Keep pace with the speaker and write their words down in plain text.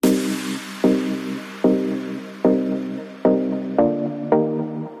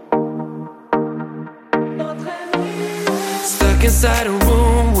Stuck inside a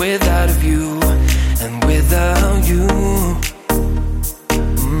room without a view and without you.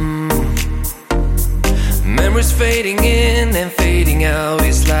 Memories fading in and fading out.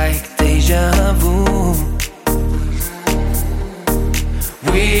 It's like deja vu.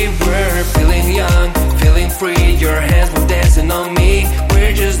 We were feeling young, feeling free. Your hands were dancing on me.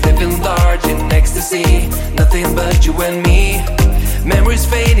 We're just living large in ecstasy. Nothing but you and me. Memories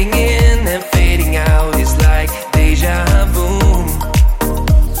fading in and fading out. It's like deja vu.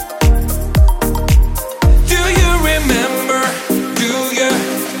 Do you remember? Do you?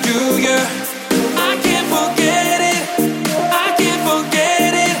 I can't forget it. I can't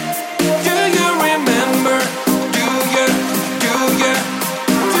forget it. Do you remember? Do you?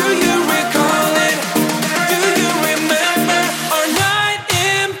 Do you recall it? Do you remember our night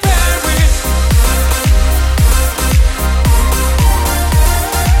in Paris?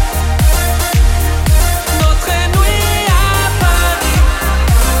 Notre nuit à Paris.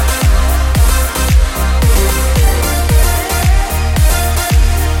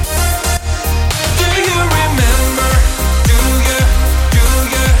 Do you remember? Do you?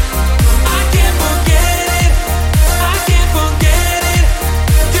 I can't forget it. I can't forget it.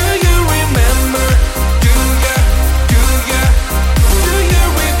 Do you remember? Do you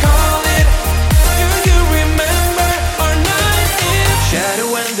recall it? Do you remember our night in shadow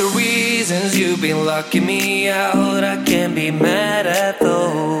and the reasons you've been locking me out? I can't be mad at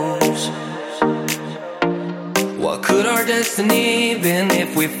those. What could our destiny been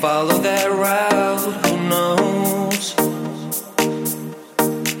if we follow that route? Who knows?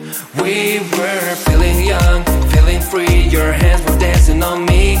 We were feeling young, feeling free. Your hands were dancing on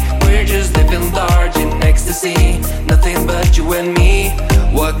me. We're just living large in ecstasy. Nothing but you and me.